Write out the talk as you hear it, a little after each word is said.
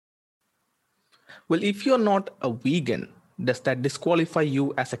Well, if you're not a vegan, does that disqualify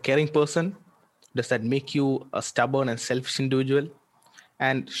you as a caring person? Does that make you a stubborn and selfish individual?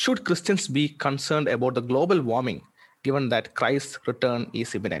 And should Christians be concerned about the global warming given that Christ's return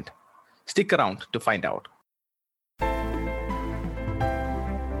is imminent? Stick around to find out.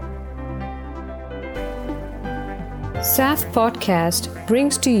 SAF Podcast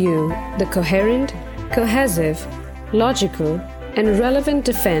brings to you the coherent, cohesive, logical, and relevant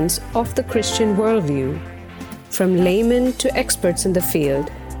defense of the Christian worldview. From laymen to experts in the field,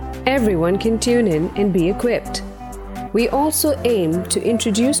 everyone can tune in and be equipped. We also aim to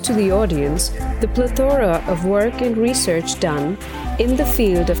introduce to the audience the plethora of work and research done in the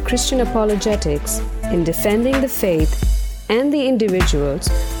field of Christian apologetics in defending the faith and the individuals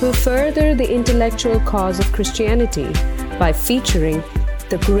who further the intellectual cause of Christianity by featuring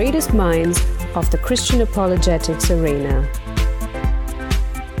the greatest minds of the Christian apologetics arena.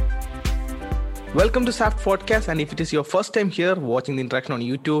 Welcome to SAF Podcast, and if it is your first time here watching the interaction on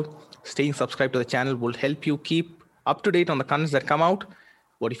YouTube, staying subscribed to the channel will help you keep up to date on the contents that come out.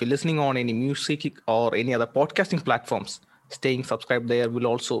 But if you're listening on any music or any other podcasting platforms, staying subscribed there will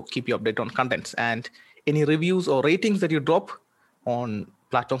also keep you updated on contents. And any reviews or ratings that you drop on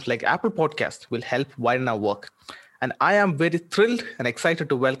platforms like Apple Podcast will help widen our work. And I am very thrilled and excited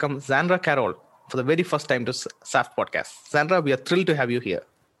to welcome Zandra Carroll for the very first time to SAF Podcast. Zandra, we are thrilled to have you here.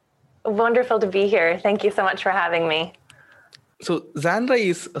 Wonderful to be here. Thank you so much for having me. So Zandra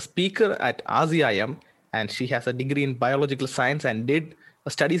is a speaker at RZIM, and she has a degree in biological science and did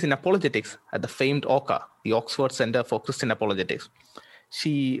studies in apologetics at the famed OCA, the Oxford Center for Christian Apologetics.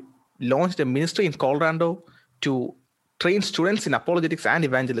 She launched a ministry in Colorado to train students in apologetics and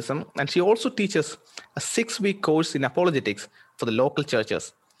evangelism, and she also teaches a 6-week course in apologetics for the local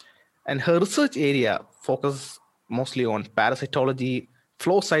churches. And her research area focuses mostly on parasitology,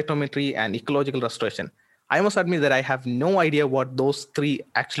 flow cytometry, and ecological restoration. I must admit that I have no idea what those three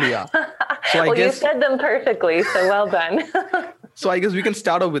actually are. So well, you said them perfectly, so well done. So I guess we can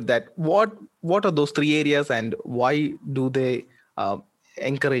start off with that. What are those three areas, and why do they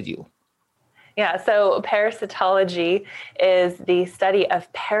encourage you? Yeah, so parasitology is the study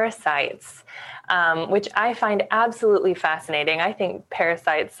of parasites, which I find absolutely fascinating. I think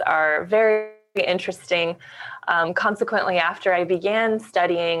parasites are very interesting. Consequently, after I began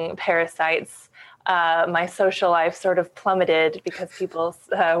studying parasites, my social life sort of plummeted because people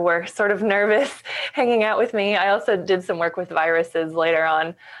were sort of nervous hanging out with me. I also did some work with viruses later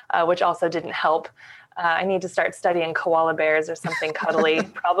on, which also didn't help. I need to start studying koala bears or something cuddly.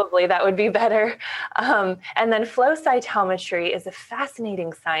 Probably that would be better. And then flow cytometry is a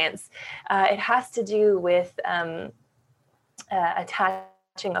fascinating science. It has to do with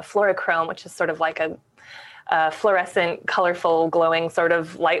attaching a fluorochrome, which is sort of like a fluorescent, colorful, glowing sort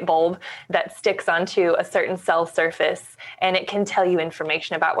of light bulb that sticks onto a certain cell surface, and it can tell you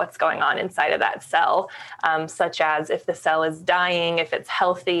information about what's going on inside of that cell, such as if the cell is dying, if it's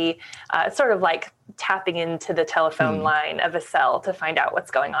healthy. It's sort of like tapping into the telephone line of a cell to find out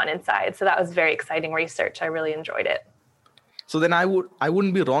what's going on inside. So that was very exciting research. I really enjoyed it. So then I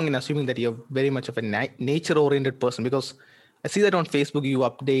wouldn't be wrong in assuming that you're very much of a nature-oriented person, because I see that on Facebook you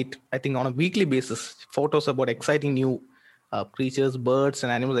update, I think on a weekly basis, photos about exciting new creatures, birds,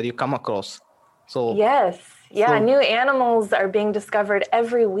 and animals that you come across. So yes. Yeah, new animals are being discovered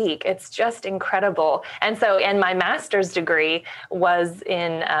every week. It's just incredible. And my master's degree was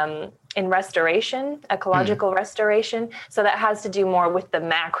in restoration, ecological restoration. So that has to do more with the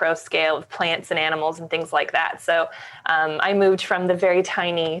macro scale of plants and animals and things like that. So I moved from the very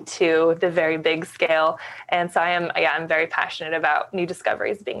tiny to the very big scale. And so I'm very passionate about new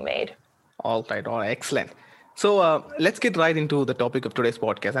discoveries being made. All right. Excellent. So let's get right into the topic of today's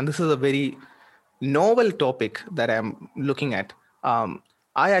podcast. And this is a very novel topic that I'm looking at.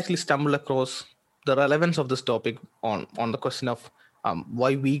 I actually stumbled across the relevance of this topic on the question of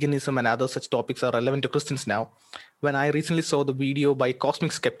why veganism and other such topics are relevant to Christians now, when I recently saw the video by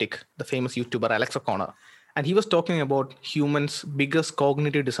Cosmic Skeptic, the famous YouTuber Alex O'Connor, and he was talking about humans' biggest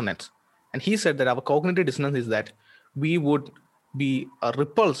cognitive dissonance. And he said that our cognitive dissonance is that we would be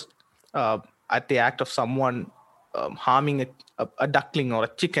repulsed at the act of someone harming a duckling or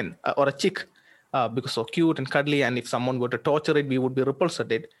a chicken or a chick because so cute and cuddly, and if someone were to torture it, we would be repulsed at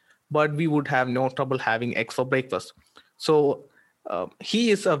it, but we would have no trouble having eggs for breakfast. So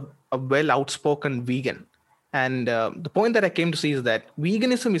he is a well outspoken vegan. And the point that I came to see is that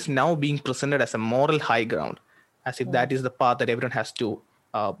veganism is now being presented as a moral high ground, as if that is the path that everyone has to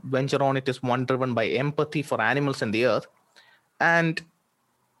venture on. It is one driven by empathy for animals and the earth. And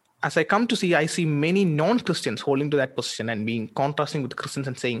as I come to see, I see many non-Christians holding to that position and being contrasting with Christians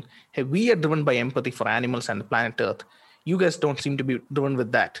and saying, hey, we are driven by empathy for animals and the planet Earth. You guys don't seem to be driven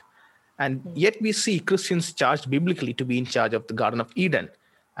with that. And yet we see Christians charged biblically to be in charge of the Garden of Eden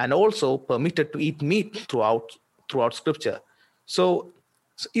and also permitted to eat meat throughout Scripture. So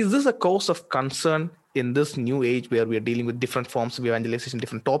is this a cause of concern in this new age where we are dealing with different forms of evangelization,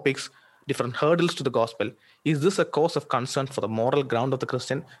 different topics, different hurdles to the gospel? Is this a cause of concern for the moral ground of the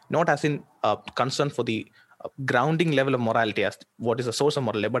Christian, not as in concern for the grounding level of morality as what is the source of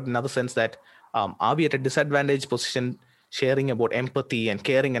morality, but in other sense that are we at a disadvantaged position sharing about empathy and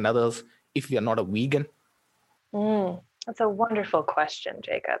caring and others if we are not a vegan? That's a wonderful question,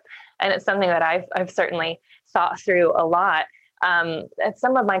 Jacob. And it's something that I've certainly thought through a lot.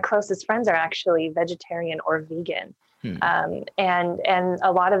 Some of my closest friends are actually vegetarian or vegan. And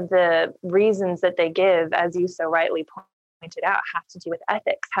a lot of the reasons that they give, as you so rightly pointed out, have to do with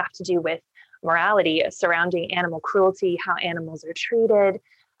ethics, have to do with morality surrounding animal cruelty, how animals are treated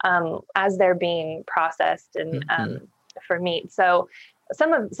as they're being processed and for meat. So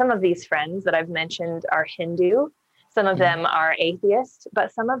some of these friends that I've mentioned are Hindu. Some of them are atheist,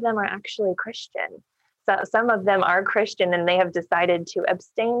 but some of them are actually Christian. So some of them are Christian and they have decided to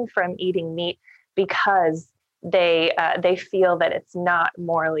abstain from eating meat because they feel that it's not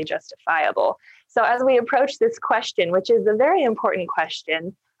morally justifiable. So as we approach this question, which is a very important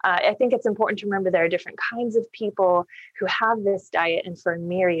question, I think it's important to remember there are different kinds of people who have this diet and for a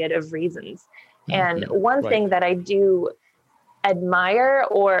myriad of reasons. And one thing that I do admire,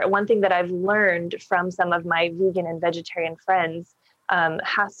 or one thing that I've learned from some of my vegan and vegetarian friends,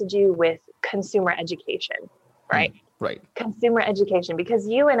 has to do with consumer education, right? Right. Consumer education, because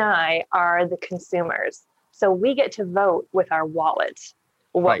you and I are the consumers. So we get to vote with our wallet.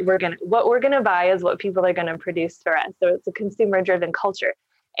 What we're gonna buy is what people are gonna produce for us. So it's a consumer-driven culture.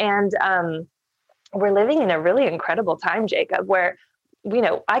 And we're living in a really incredible time, Jacob, where,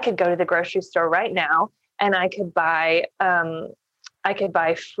 I could go to the grocery store right now and I could buy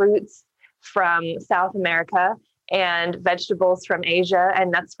fruits from South America and vegetables from Asia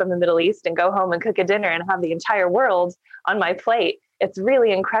and nuts from the Middle East and go home and cook a dinner and have the entire world on my plate. It's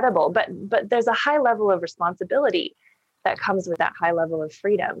really incredible. But there's a high level of responsibility that comes with that high level of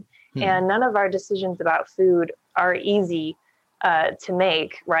freedom. And none of our decisions about food are easy to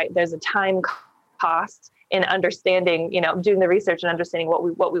make, right? There's a time cost in understanding, doing the research and understanding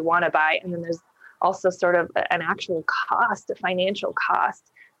what we want to buy. And then there's also sort of an actual cost, a financial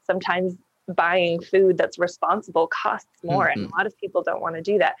cost. Sometimes buying food that's responsible costs more, and a lot of people don't want to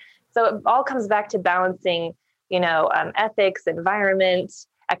do that. So it all comes back to balancing, ethics, environment,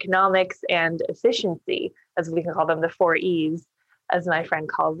 economics, and efficiency, as we can call them, the 4 E's, as my friend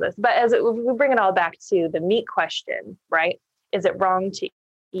calls this. But we bring it all back to the meat question, right? Is it wrong to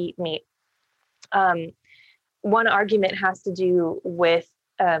eat meat? One argument has to do with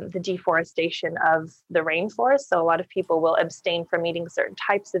the deforestation of the rainforest. So a lot of people will abstain from eating certain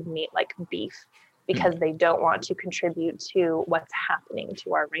types of meat, like beef, because they don't want to contribute to what's happening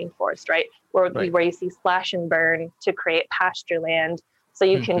to our rainforest, right? Where you see slash and burn to create pasture land, so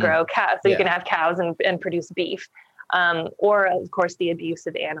you can grow cows, so you can have cows and produce beef. Or of course the abuse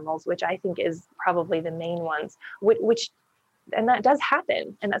of animals, which I think is probably the main ones, and that does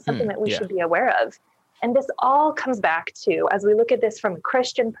happen. And that's something that we should be aware of. And this all comes back to, as we look at this from a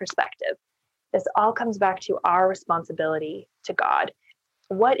Christian perspective, this all comes back to our responsibility to God.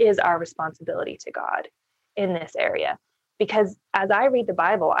 What is our responsibility to God in this area? Because as I read the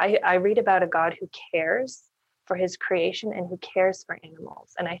Bible, I read about a God who cares for his creation and who cares for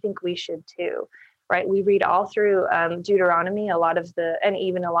animals. And I think we should too, right? We read all through Deuteronomy, and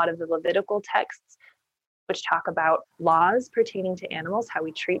even a lot of the Levitical texts, which talk about laws pertaining to animals, how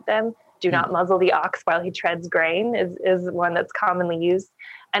we treat them. Do not muzzle the ox while he treads grain is one that's commonly used.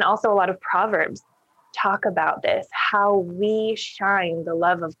 And also a lot of Proverbs talk about this, how we shine the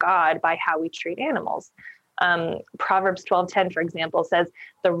love of God by how we treat animals. Proverbs 12:10, for example, says,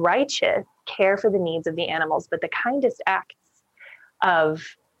 the righteous care for the needs of the animals, but the kindest acts of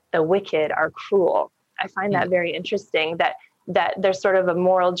the wicked are cruel. I find that very interesting, that there's sort of a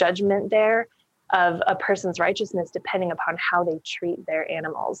moral judgment there of a person's righteousness depending upon how they treat their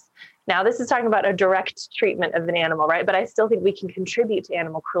animals. Now, this is talking about a direct treatment of an animal, right? But I still think we can contribute to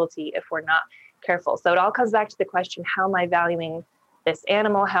animal cruelty if we're not careful. So it all comes back to the question, how am I valuing this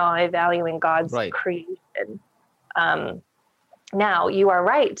animal? How am I valuing God's creation? Now, you are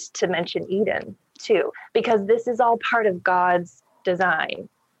right to mention Eden too, because this is all part of God's design,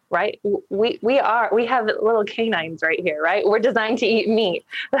 right? We have little canines right here, right? We're designed to eat meat.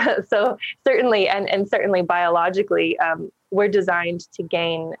 So certainly, and certainly biologically, we're designed to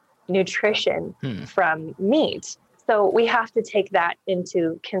gain nutrition from meat. So we have to take that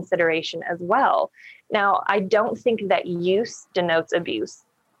into consideration as well. Now, I don't think that use denotes abuse.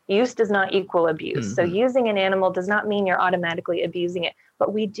 Use does not equal abuse. So using an animal does not mean you're automatically abusing it,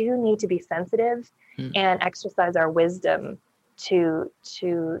 but we do need to be sensitive and exercise our wisdom to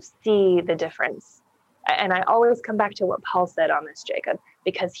see the difference. And I always come back to what Paul said on this, Jacob,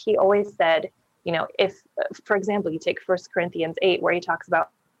 because he always said, you know, if, for example, you take 1 Corinthians 8, where he talks about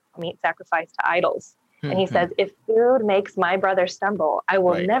meat sacrificed to idols. And he says, if food makes my brother stumble, I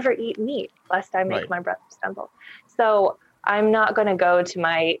will never eat meat lest I make my brother stumble. So I'm not going to go to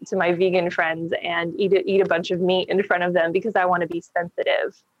my vegan friends and eat a bunch of meat in front of them because I want to be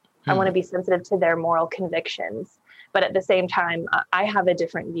sensitive. I want to be sensitive to their moral convictions. But at the same time, I have a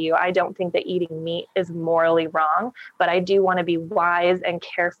different view. I don't think that eating meat is morally wrong, but I do want to be wise and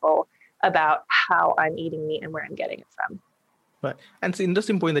careful about how I'm eating meat and where I'm getting it from. Right. And it's an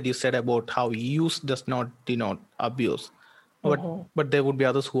interesting point that you said about how use does not denote abuse. But there would be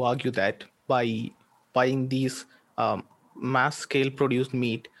others who argue that by buying these mass scale produced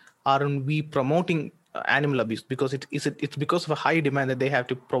meat, aren't we promoting animal abuse? Because it's because of a high demand that they have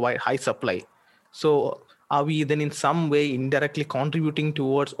to provide high supply. So are we then in some way indirectly contributing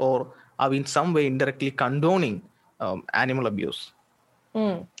towards, or are we in some way indirectly condoning animal abuse?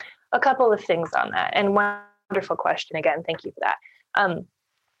 A couple of things on that. And wonderful question again. Thank you for that.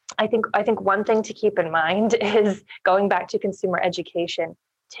 I think one thing to keep in mind is going back to consumer education,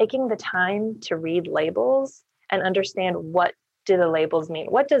 taking the time to read labels and understand what do the labels mean.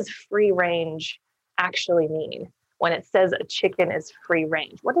 What does free range actually mean when it says a chicken is free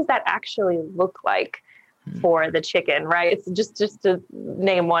range? What does that actually look like for the chicken, right? It's just to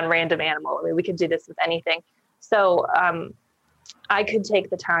name one random animal. I mean, we could do this with anything. So I could take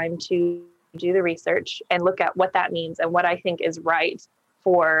the time to do the research and look at what that means and what I think is right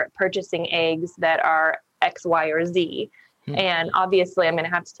for purchasing eggs that are X, Y, or Z. And obviously I'm going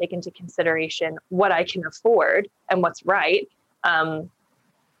to have to take into consideration what I can afford and what's right. And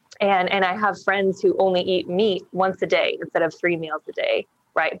I have friends who only eat meat once a day instead of 3 meals a day,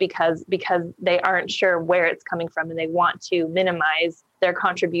 right? Because they aren't sure where it's coming from and they want to minimize their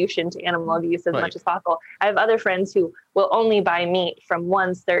contribution to animal abuse as much as possible. I have other friends who will only buy meat from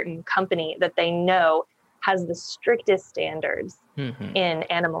one certain company that they know has the strictest standards in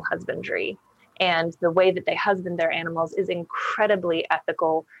animal husbandry. And the way that they husband their animals is incredibly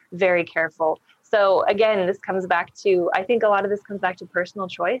ethical, very careful. So again, this comes back to, I think a lot of this comes back to personal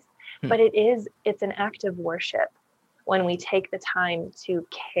choice, but it's an act of worship. When we take the time to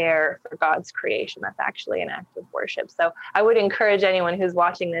care for God's creation, that's actually an act of worship. So I would encourage anyone who's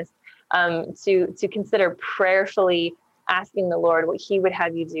watching this to consider prayerfully asking the Lord what he would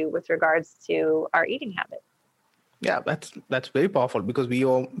have you do with regards to our eating habit. Yeah, that's very powerful, because we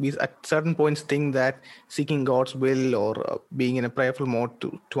at certain points think that seeking God's will or being in a prayerful mode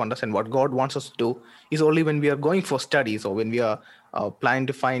to understand what God wants us to do is only when we are going for studies or when we are planning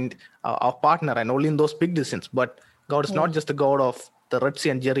to find our partner, and only in those big decisions. But God is not just the God of the Red Sea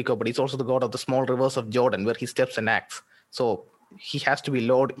and Jericho, but he's also the God of the small rivers of Jordan where he steps and acts. So he has to be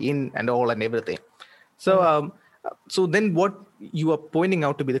Lord in and all and everything. So so then what you are pointing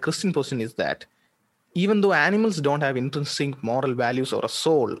out to be the Christian position is that even though animals don't have intrinsic moral values or a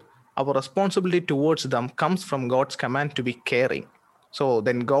soul, our responsibility towards them comes from God's command to be caring. So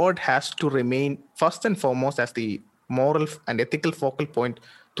then God has to remain first and foremost as the moral and ethical focal point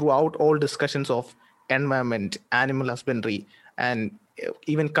throughout all discussions of environment, animal husbandry, and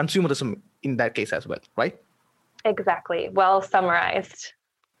even consumerism in that case as well, right? Exactly. Well summarized.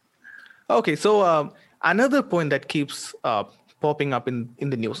 Okay, so another point that keeps popping up in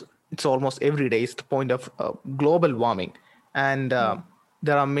the news, it's almost every day, is the point of global warming. And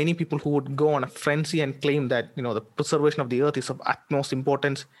there are many people who would go on a frenzy and claim that, the preservation of the earth is of utmost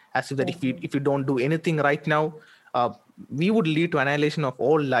importance, as if that if you don't do anything right now, we would lead to annihilation of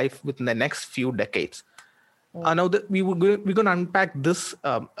all life within the next few decades. Now we're going to unpack this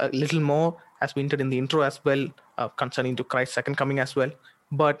a little more as we entered in the intro as well, concerning to Christ's second coming as well.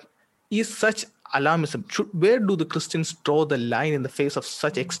 But is such alarmism, where do the Christians draw the line in the face of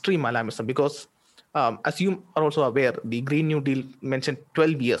such extreme alarmism? Because as you are also aware, the Green New Deal mentioned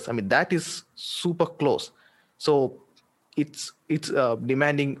 12 years. I mean, that is super close. So it's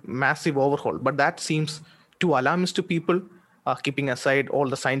demanding massive overhaul. But that seems too alarmist to people, keeping aside all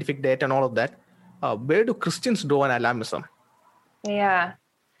the scientific data and all of that. Where do Christians draw an alarmism? Yeah,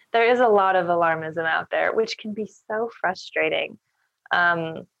 there is a lot of alarmism out there, which can be so frustrating.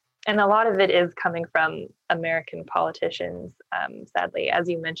 And a lot of it is coming from American politicians, sadly, as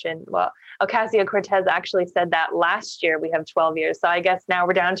you mentioned. Well, Ocasio-Cortez actually said that last year we have 12 years. So I guess now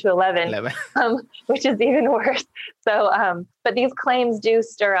we're down to 11. Which is even worse. So, but these claims do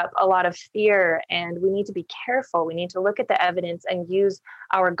stir up a lot of fear, and we need to be careful. We need to look at the evidence and use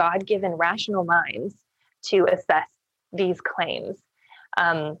our God-given rational minds to assess these claims.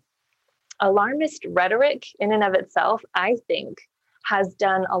 Alarmist rhetoric in and of itself, I think, has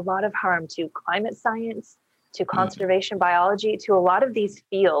done a lot of harm to climate science, to conservation biology, to a lot of these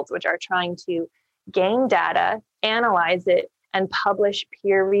fields which are trying to gain data, analyze it, and publish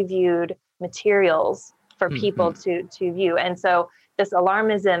peer-reviewed materials for people to view. And so this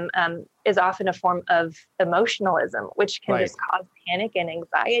alarmism is often a form of emotionalism, which can just cause panic and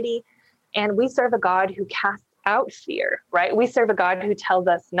anxiety. And we serve a God who casts out fear, right? We serve a God who tells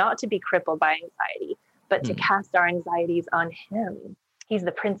us not to be crippled by anxiety, but to cast our anxieties on him. He's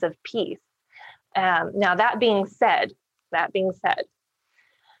the Prince of Peace. Now, that being said,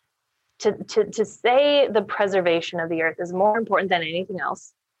 to say the preservation of the earth is more important than anything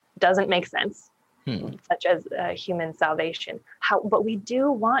else doesn't make sense, such as human salvation. But we do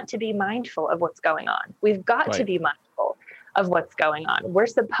want to be mindful of what's going on. We've got to be mindful of what's going on. We're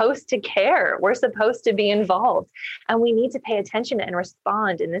supposed to care. We're supposed to be involved. And we need to pay attention and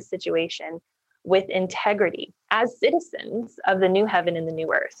respond in this situation with integrity as citizens of the new heaven and the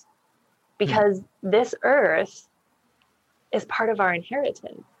new earth, because this earth is part of our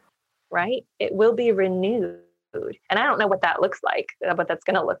inheritance, right? It will be renewed. And I don't know what that looks like, what that's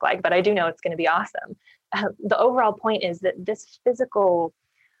going to look like, but I do know it's going to be awesome. The overall point is that this physical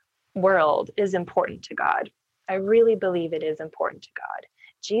world is important to God. I really believe it is important to God.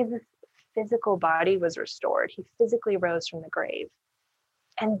 Jesus' physical body was restored. He physically rose from the grave.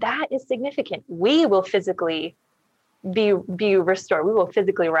 And that is significant. We will physically be restored. We will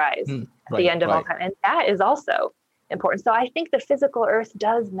physically rise at the end of all time. And that is also important. So I think the physical earth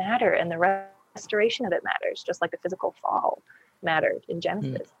does matter, and the restoration of it matters, just like the physical fall mattered in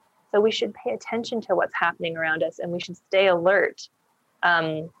Genesis. So we should pay attention to what's happening around us, and we should stay alert.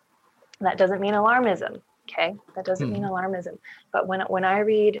 That doesn't mean alarmism, okay? That doesn't mean alarmism. But when I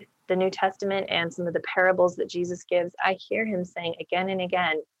read the New Testament and some of the parables that Jesus gives, I hear him saying again and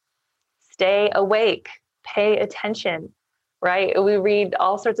again, stay awake, pay attention, right? We read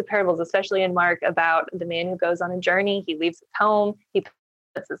all sorts of parables, especially in Mark, about the man who goes on a journey. He leaves his home, he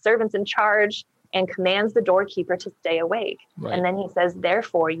puts the servants in charge and commands the doorkeeper to stay awake. And then he says,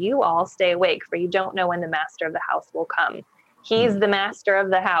 therefore, you all stay awake, for you don't know when the master of the house will come. He's the master of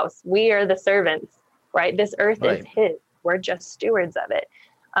the house. We are the servants, right? This earth is his. We're just stewards of it.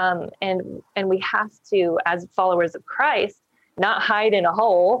 And we have to, as followers of Christ, not hide in a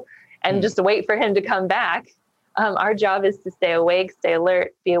hole and just wait for him to come back. Our job is to stay awake, stay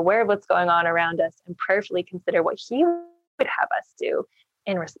alert, be aware of what's going on around us, and prayerfully consider what he would have us do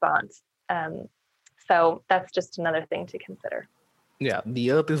in response. So that's just another thing to consider. Yeah,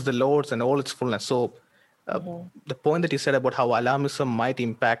 the earth is the Lord's and all its fullness. So the point that you said about how alarmism might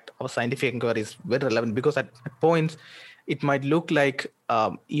impact our scientific inquiry is very relevant, because at points it might look like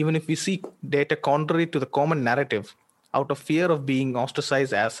even if we see data contrary to the common narrative, out of fear of being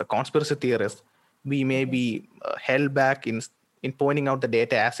ostracized as a conspiracy theorist, we may be held back in pointing out the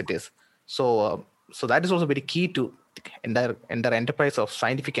data as it is. So that is also very key to the enterprise of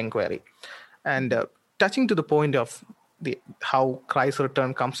scientific inquiry. And touching to the point of how Christ's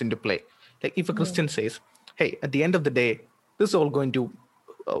return comes into play, like if a Christian says, hey, at the end of the day, this is all going to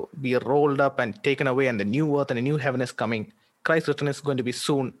be rolled up and taken away, and the new earth and the new heaven is coming. Christ's return is going to be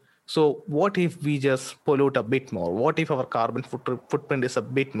soon. So what if we just pollute a bit more? What if our carbon footprint is a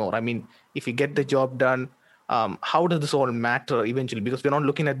bit more? I mean, if we get the job done, how does this all matter eventually? Because we're not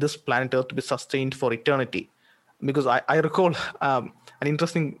looking at this planet Earth to be sustained for eternity. Because I recall an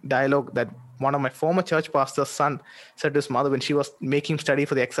interesting dialogue that one of my former church pastor's son said to his mother when she was making him study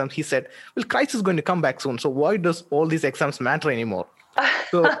for the exam. He said, well, Christ is going to come back soon, so why does all these exams matter anymore?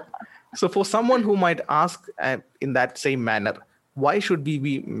 So for someone who might ask in that same manner, why should we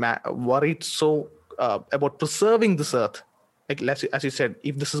be worried so about preserving this earth? Like, as you said,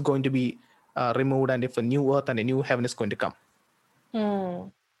 if this is going to be removed, and if a new earth and a new heaven is going to come.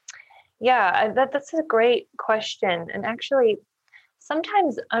 Yeah, that's a great question. And actually,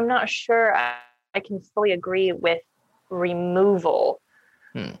 sometimes I'm not sure I can fully agree with removal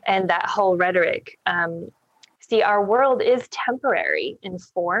and that whole rhetoric. See, our world is temporary in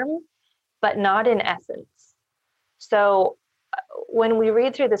form, but not in essence. So when we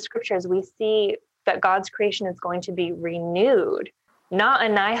read through the scriptures, we see that God's creation is going to be renewed, not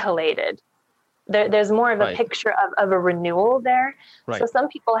annihilated. There's more of a Right. picture of a renewal there. Right. So some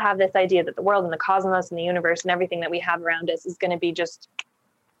people have this idea that the world and the cosmos and the universe and everything that we have around us is going to be just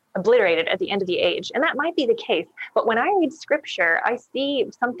obliterated at the end of the age. And that might be the case. But when I read scripture, I see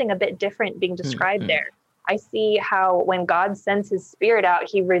something a bit different being described there. I see how when God sends his spirit out,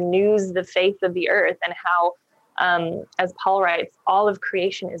 he renews the faith of the earth, and how, as Paul writes, all of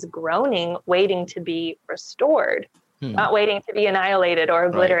creation is groaning, waiting to be restored, not waiting to be annihilated or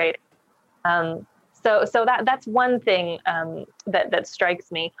obliterated. Right. So that's one thing that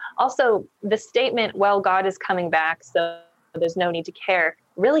strikes me. Also, the statement, well, God is coming back, so there's no need to care,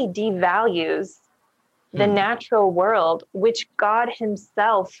 really devalues the natural world, which God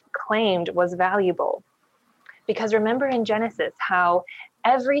himself claimed was valuable. Because remember in Genesis how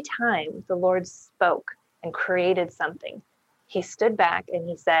every time the Lord spoke and created something, he stood back and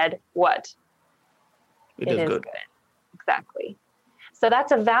he said, what? It is good. Exactly. So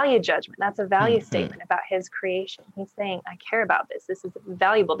that's a value judgment. That's a value statement about his creation. He's saying, I care about this. This is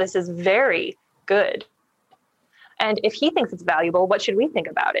valuable. This is very good. And if he thinks it's valuable, what should we think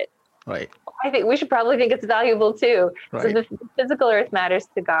about it? Right. I think we should probably think it's valuable too. Right. So the physical earth matters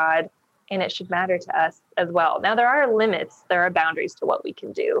to God, and it should matter to us as well. Now, there are limits. There are boundaries to what we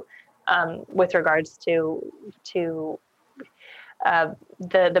can do with regards to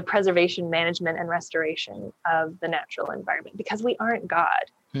the preservation, management, and restoration of the natural environment, because we aren't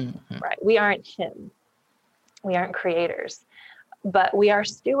God, right? We aren't him. We aren't creators, but we are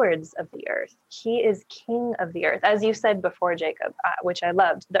stewards of the earth. He is king of the earth. As you said before, Jacob, which I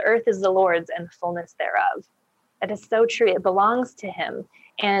loved, the earth is the Lord's and the fullness thereof. It is so true. It belongs to him.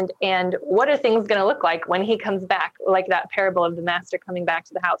 And what are things going to look like when he comes back? Like that parable of the master coming back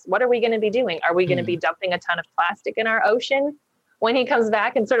to the house. What are we going to be doing? Are we going to be dumping a ton of plastic in our ocean when he comes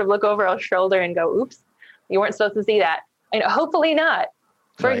back and sort of look over our shoulder and go, oops, you weren't supposed to see that? And hopefully not.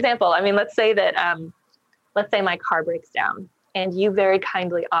 For example, I mean, let's say my car breaks down and you very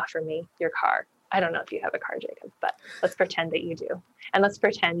kindly offer me your car. I don't know if you have a car, Jacob, but let's pretend that you do. And let's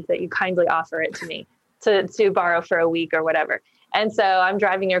pretend that you kindly offer it to me to borrow for a week or whatever. And so I'm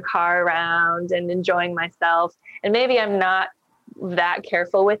driving your car around and enjoying myself. And maybe I'm not that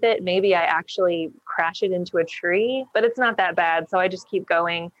careful with it. Maybe I actually crash it into a tree, but it's not that bad. So I just keep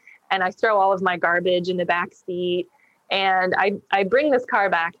going and I throw all of my garbage in the back seat. And I bring this car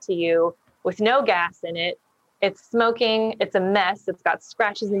back to you with no gas in it. It's smoking. It's a mess. It's got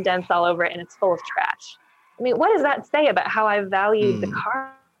scratches and dents all over it, and it's full of trash. I mean, what does that say about how I valued the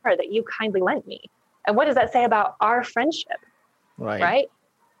car that you kindly lent me? And what does that say about our friendship? Right.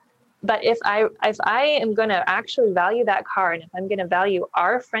 But if I am going to actually value that car, and if I'm going to value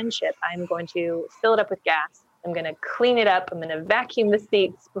our friendship, I'm going to fill it up with gas. I'm going to clean it up. I'm going to vacuum the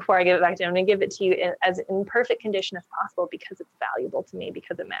seats before I give it back to you. I'm going to give it to you as in perfect condition as possible, because it's valuable to me,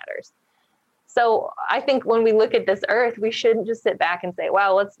 because it matters. So I think when we look at this earth, we shouldn't just sit back and say,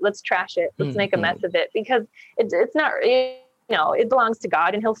 well, let's trash it. Let's make a mess of it, because it's not, it belongs to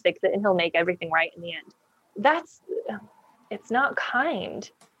God, and he'll fix it and he'll make everything right in the end. It's not kind.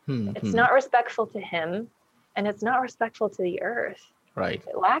 It's not respectful to him, and it's not respectful to the earth. Right.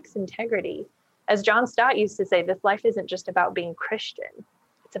 It lacks integrity. As John Stott used to say, this life isn't just about being Christian.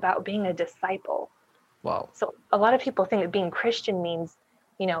 It's about being a disciple. Wow. So a lot of people think that being Christian means,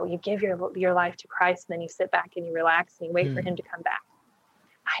 you give your life to Christ, and then you sit back and you relax and you wait for him to come back.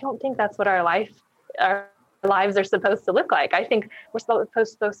 I don't think that's what our lives are supposed to look like. I think we're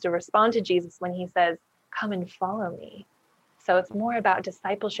supposed to respond to Jesus when he says, come and follow me. So it's more about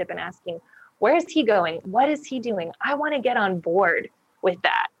discipleship and asking, where is he going? What is he doing? I want to get on board with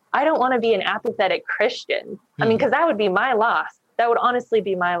that. I don't want to be an apathetic Christian. I mean, because that would be my loss. That would honestly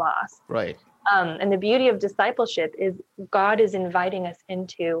be my loss. Right. And the beauty of discipleship is God is inviting us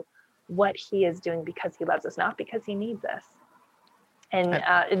into what he is doing because he loves us, not because he needs us.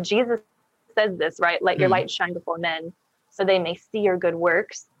 And Jesus says this, right? Let your light shine before men so they may see your good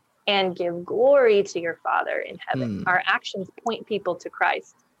works and give glory to your Father in heaven. Our actions point people to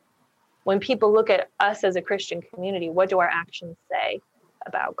Christ. When people look at us as a Christian community, what do our actions say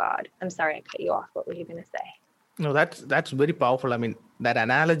about God? I'm sorry, I cut you off. What were you going to say? No, that's very powerful. I mean, that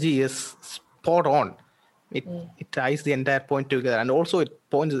analogy is spot on. It ties the entire point together, and also it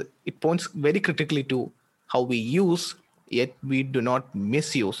points very critically to how we use, yet we do not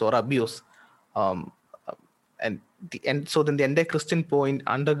misuse or abuse. And so then the entire Christian point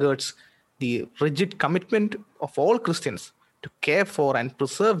undergirds the rigid commitment of all Christians to care for and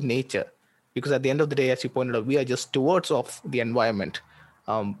preserve nature, because at the end of the day, as you pointed out, we are just stewards of the environment.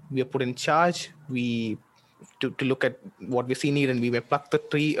 We are put in charge. To look at what we see need, and we may pluck the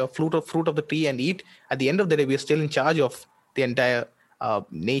tree, fruit of the tree and eat. At the end of the day, we are still in charge of the entire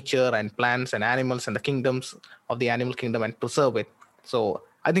nature and plants and animals and the kingdoms of the animal kingdom and preserve it. So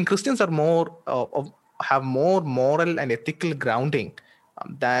I think Christians are have more moral and ethical grounding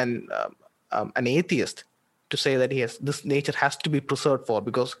than an atheist to say that this nature has to be preserved for,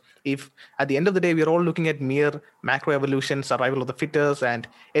 because if at the end of the day we are all looking at mere macroevolution, survival of the fittest, and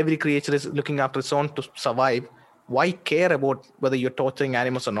every creature is looking after its own to survive, why care about whether you're torturing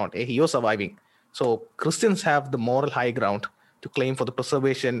animals or not? You're surviving. So Christians have the moral high ground to claim for the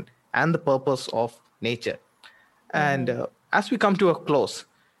preservation and the purpose of nature. And as we come to a close,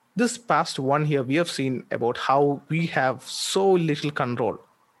 this past 1 year, we have seen about how we have so little control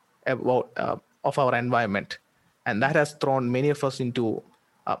about of our environment. And that has thrown many of us into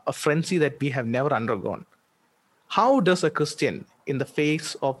a frenzy that we have never undergone. How does a Christian, in the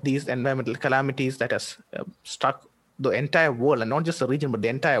face of these environmental calamities that has struck the entire world, and not just the region, but the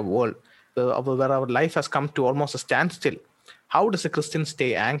entire world, where our life has come to almost a standstill, how does a Christian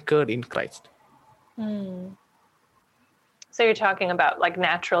stay anchored in Christ? So you're talking about like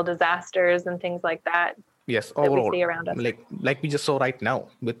natural disasters and things like that? Yes, overall, overall, we see around us. Like we just saw right now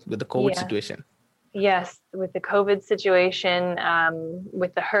with the COVID situation. Yes, with the COVID situation,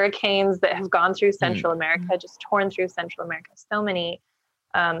 with the hurricanes that have gone through Central America, just torn through Central America, so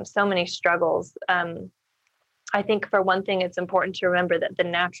many struggles. I think for one thing, it's important to remember that the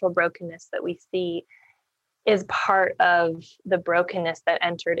natural brokenness that we see is part of the brokenness that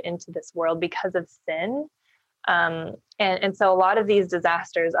entered into this world because of sin. And so a lot of these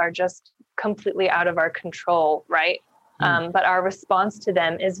disasters are just completely out of our control, right? But our response to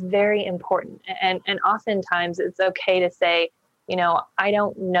them is very important. And oftentimes it's okay to say, I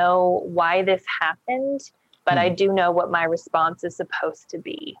don't know why this happened, but I do know what my response is supposed to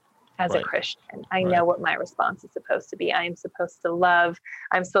be as a Christian. I know what my response is supposed to be. I am supposed to love.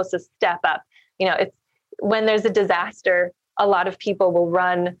 I'm supposed to step up. It's when there's a disaster, a lot of people will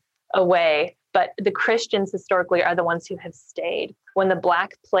run away, but the Christians historically are the ones who have stayed. When the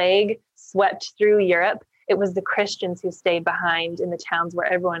Black Plague swept through Europe, it was the Christians who stayed behind in the towns where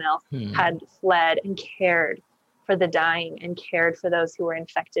everyone else had fled and cared for the dying and cared for those who were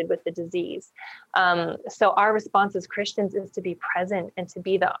infected with the disease. So our response as Christians is to be present and to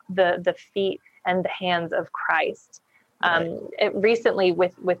be the feet and the hands of Christ. Recently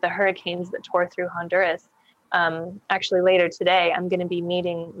with the hurricanes that tore through Honduras, actually later today, I'm going to be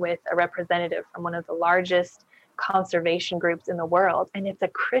meeting with a representative from one of the largest conservation groups in the world, and it's a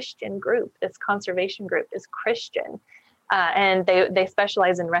Christian group. This conservation group is Christian, and they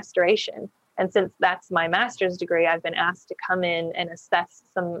specialize in restoration. And since that's my master's degree, I've been asked to come in and assess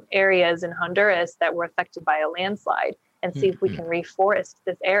some areas in Honduras that were affected by a landslide and see if we can reforest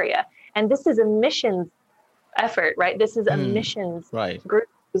this area. And this is a missions effort, right? This is a missions group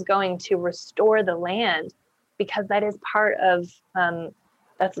who's going to restore the land, because that is part of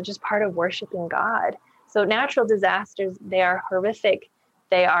that's just part of worshiping God. So natural disasters, they are horrific,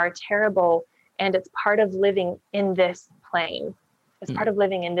 they are terrible, and it's part of living in this plane. It's part of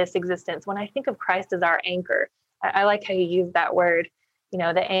living in this existence. When I think of Christ as our anchor, I like how you use that word,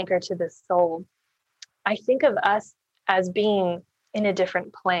 the anchor to the soul. I think of us as being in a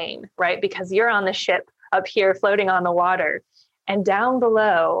different plane, right? Because you're on the ship up here floating on the water, and down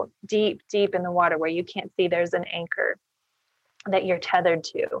below, deep, deep in the water where you can't see, there's an anchor that you're tethered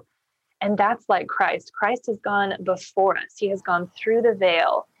to. And that's like Christ. Christ has gone before us. He has gone through the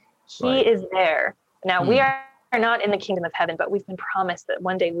veil. He is there. Now, we are not in the kingdom of heaven, but we've been promised that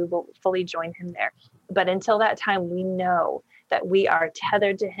one day we will fully join him there. But until that time, we know that we are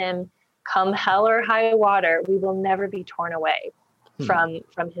tethered to him. Come hell or high water, we will never be torn away from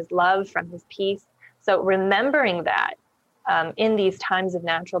his love, from his peace. So remembering that in these times of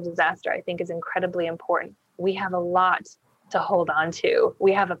natural disaster, I think is incredibly important. We have a lot to hold on to.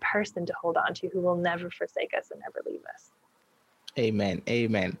 We have a person to hold on to who will never forsake us and never leave us. Amen.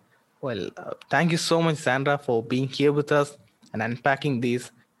 Amen. Well, thank you so much, Sandra, for being here with us and unpacking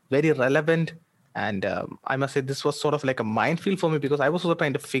these very relevant. And I must say, this was sort of like a minefield for me, because I was also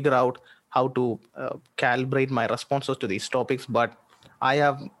trying to figure out how to calibrate my responses to these topics. But I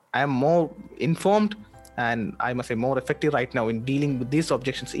am more informed, and I must say more effective right now in dealing with these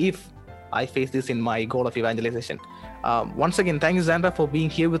objections if I face this in my goal of evangelization. Once again, thank you, Sandra, for being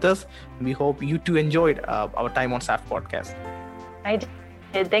here with us. We hope you too enjoyed our time on SAFT Podcast. I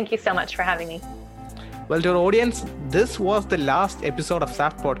did. Thank you so much for having me. Well, to our audience, this was the last episode of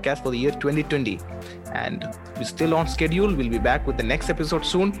SAFT Podcast for the year 2020. And we're still on schedule. We'll be back with the next episode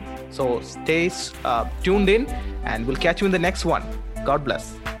soon. So stay tuned in, and we'll catch you in the next one. God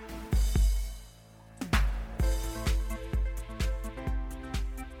bless.